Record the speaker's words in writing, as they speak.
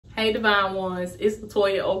Hey Divine Ones, it's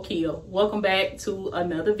Latoya Okeia. Welcome back to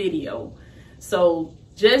another video. So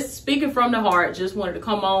just speaking from the heart, just wanted to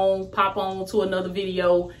pop on to another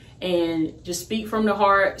video and just speak from the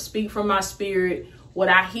heart, speak from my spirit, what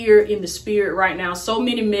I hear in the spirit right now. So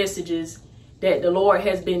many messages that the Lord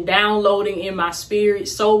has been downloading in my spirit,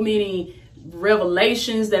 so many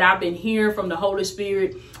revelations that I've been hearing from the Holy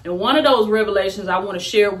Spirit. And one of those revelations I want to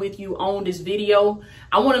share with you on this video.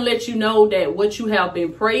 I want to let you know that what you have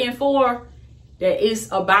been praying for, that it's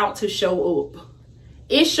about to show up.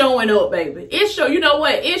 It's showing up, baby. You know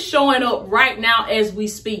what? It's showing up right now as we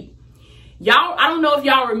speak. Y'all, I don't know if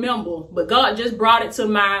y'all remember, but God just brought it to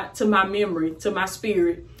my memory, to my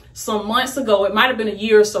spirit. Some months ago, it might have been a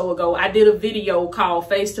year or so ago, I did a video called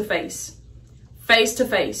Face to Face. Face to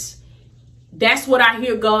Face. That's what I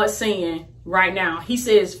hear God saying right now. He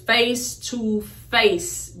says, face to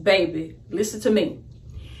face, baby. Listen to me.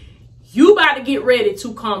 You about to get ready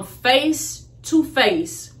to come face to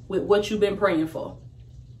face with what you've been praying for.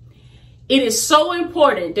 It is so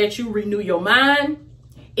important that you renew your mind.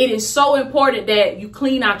 It is so important that you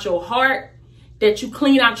clean out your heart, that you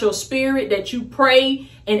clean out your spirit, that you pray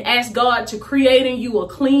and ask God to create in you a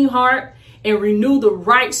clean heart and renew the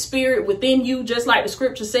right spirit within you, just like the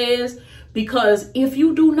scripture says. Because if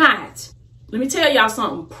you do not, let me tell y'all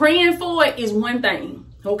something. Praying for it is one thing,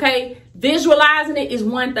 okay? Visualizing it is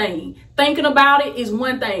one thing. Thinking about it is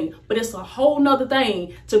one thing. But it's a whole nother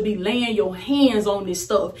thing to be laying your hands on this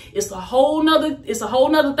stuff. It's a whole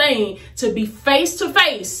nother thing to be face to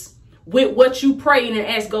face with what you prayed and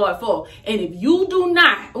ask God for. And if you do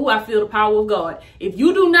not, I feel the power of God. If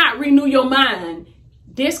you do not renew your mind,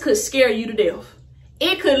 this could scare you to death.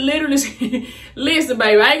 It could literally, listen,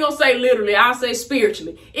 baby, I ain't gonna say literally, I'll say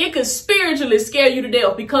spiritually. It could spiritually scare you to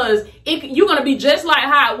death because you're gonna be just like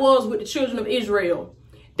how it was with the children of Israel.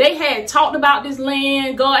 They had talked about this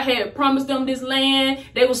land. God had promised them this land.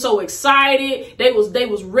 They were so excited. They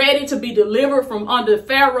was ready to be delivered from under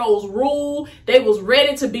Pharaoh's rule. They was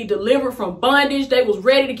ready to be delivered from bondage. They was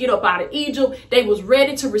ready to get up out of Egypt. They was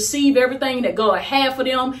ready to receive everything that God had for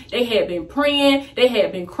them. They had been praying. They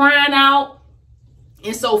had been crying out.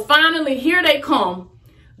 And so finally, here they come.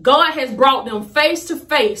 God has brought them face to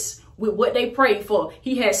face with what they prayed for.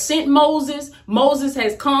 He has sent Moses. Moses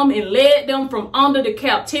has come and led them from under the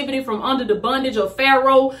captivity, from under the bondage of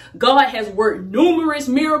Pharaoh. God has worked numerous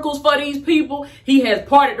miracles for these people. He has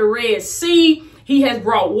parted the Red Sea. He has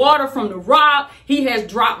brought water from the rock. He has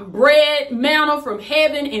dropped bread, manna from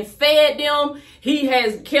heaven and fed them. He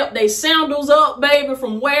has kept their sandals up, baby,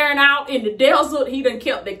 from wearing out in the desert. He done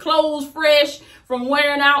kept their clothes fresh from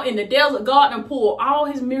wearing out in the desert. God done pulled all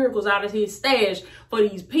his miracles out of his stash for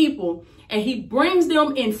these people. And he brings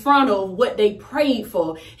them in front of what they prayed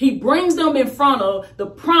for. He brings them in front of the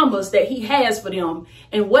promise that he has for them.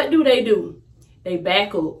 And what do? They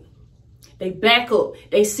back up. They back up.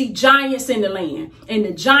 They see giants in the land and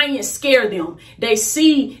the giants scare them. They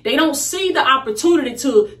don't see the opportunity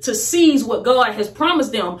to seize what God has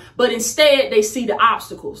promised them, but instead they see the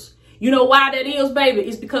obstacles. You know why that is, baby?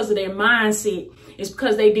 It's because of their mindset. It's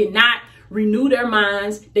because they did not renew their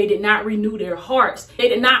minds. They did not renew their hearts. They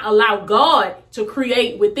did not allow God to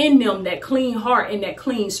create within them that clean heart and that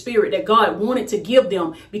clean spirit that God wanted to give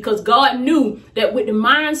them, because God knew that with the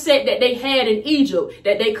mindset that they had in Egypt,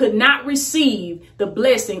 that they could not receive the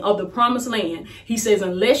blessing of the promised land. He says,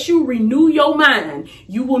 unless you renew your mind,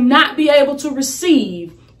 you will not be able to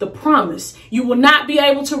receive the promise. You will not be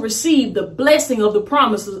able to receive the blessing of the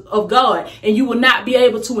promises of God, and you will not be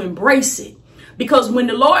able to embrace it. Because when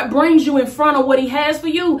the Lord brings you in front of what he has for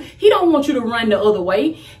you, he don't want you to run the other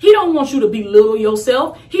way. He don't want you to belittle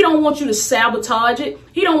yourself. He don't want you to sabotage it.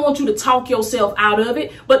 He don't want you to talk yourself out of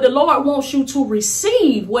it. But the Lord wants you to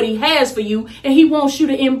receive what he has for you, and he wants you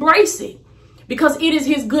to embrace it, because it is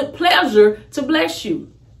his good pleasure to bless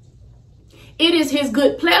you. It is his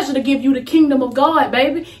good pleasure to give you the kingdom of God,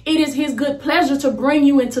 baby. It is his good pleasure to bring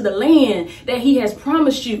you into the land that he has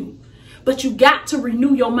promised you. But you got to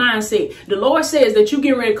renew your mindset. The Lord says that you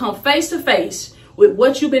get ready to come face to face with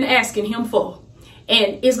what you've been asking him for.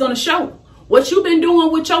 And it's going to show. What you've been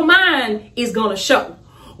doing with your mind is going to show.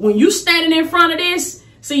 When you standing in front of this,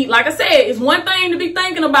 see, like I said, it's one thing to be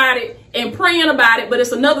thinking about it and praying about it, but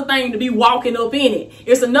it's another thing to be walking up in it.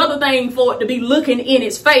 It's another thing for it to be looking in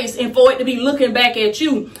its face and for it to be looking back at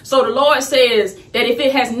you. So the Lord says that if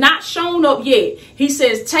it has not shown up yet, he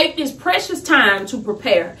says, take this precious time to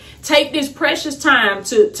prepare. Take this precious time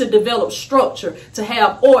to develop structure, to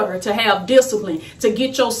have order, to have discipline, to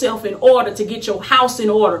get yourself in order, to get your house in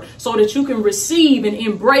order so that you can receive and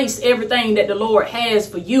embrace everything that the Lord has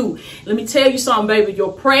for you. Let me tell you something, baby.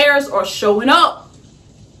 Your prayers are showing up.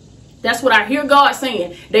 That's what I hear God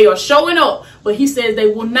saying. They are showing up, but he says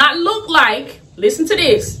they will not look like, listen to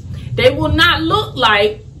this, they will not look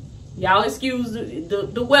like, y'all excuse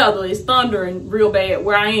the weather, it's thundering real bad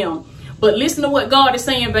where I am. But listen to what God is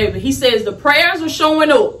saying, baby. He says the prayers are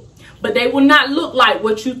showing up, but they will not look like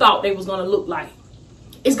what you thought they was going to look like.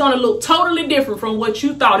 It's going to look totally different from what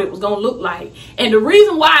you thought it was going to look like. And the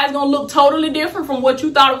reason why it's going to look totally different from what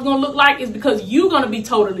you thought it was going to look like is because you're going to be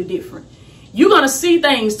totally different. You're going to see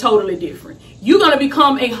things totally different. You're going to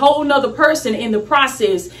become a whole nother person in the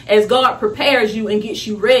process as God prepares you and gets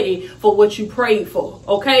you ready for what you prayed for.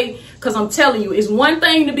 Okay? Because I'm telling you, it's one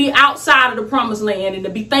thing to be outside of the promised land and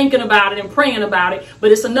to be thinking about it and praying about it.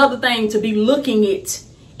 But it's another thing to be looking it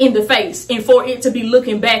in the face and for it to be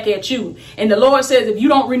looking back at you. And the Lord says, if you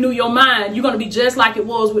don't renew your mind, you're going to be just like it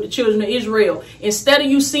was with the children of Israel. Instead of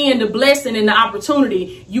you seeing the blessing and the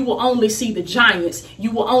opportunity, you will only see the giants. You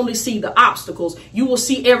will only see the obstacles. You will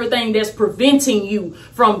see everything that's preventing you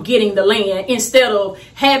from getting the land, instead of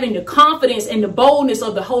having the confidence and the boldness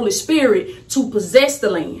of the Holy Spirit to possess the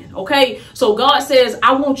land. Okay. So God says,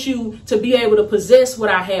 I want you to be able to possess what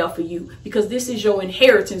I have for you, because this is your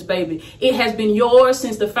inheritance, baby. It has been yours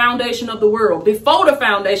since the foundation of the world. Before the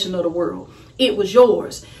foundation of the world, it was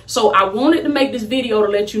yours. So I wanted to make this video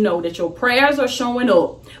to let you know that your prayers are showing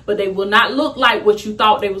up, but they will not look like what you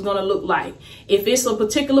thought they was going to look like. If it's a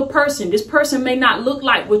particular person, this person may not look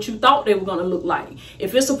like what you thought they were going to look like.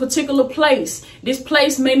 If it's a particular place, this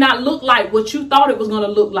place may not look like what you thought it was going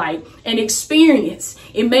to look like. An experience,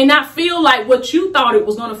 it may not feel like what you thought it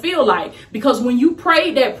was going to feel like, because when you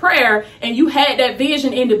prayed that prayer and you had that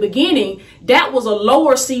vision in the beginning, that was a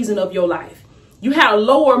lower season of your life. You had a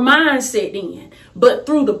lower mindset then. But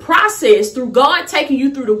through the process, through God taking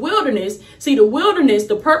you through the wilderness, see, the wilderness,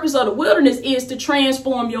 the purpose of the wilderness is to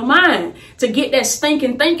transform your mind, to get that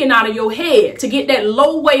stinking thinking out of your head, to get that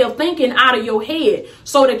low way of thinking out of your head,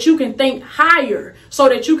 so that you can think higher, so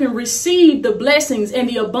that you can receive the blessings and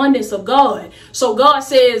the abundance of God. So God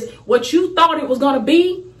says, what you thought it was going to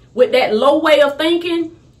be with that low way of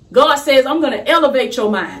thinking, God says, I'm going to elevate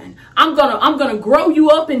your mind. I'm going to grow you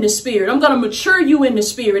up in the spirit. I'm going to mature you in the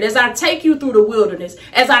spirit. As I take you through the wilderness,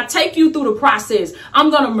 as I take you through the process, I'm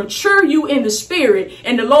going to mature you in the spirit.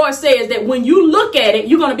 And the Lord says that when you look at it,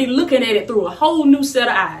 you're going to be looking at it through a whole new set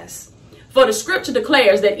of eyes. For the scripture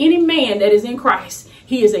declares that any man that is in Christ,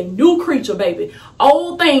 he is a new creature, baby.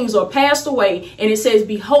 Old things are passed away. And it says,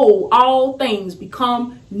 behold, all things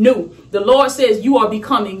become new. The Lord says you are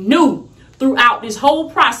becoming new. Throughout this whole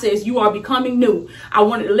process, you are becoming new. I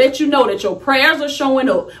wanted to let you know that your prayers are showing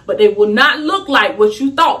up, but they will not look like what you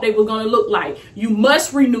thought they were going to look like. You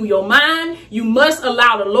must renew your mind. You must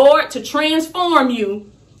allow the Lord to transform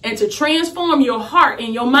you and to transform your heart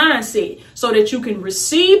and your mindset, so that you can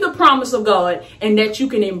receive the promise of God and that you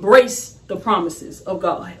can embrace the promises of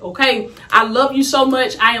God. Okay. I love you so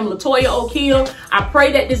much. I am Latoya Okeia. I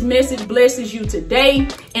pray that this message blesses you today,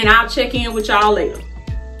 and I'll check in with y'all later.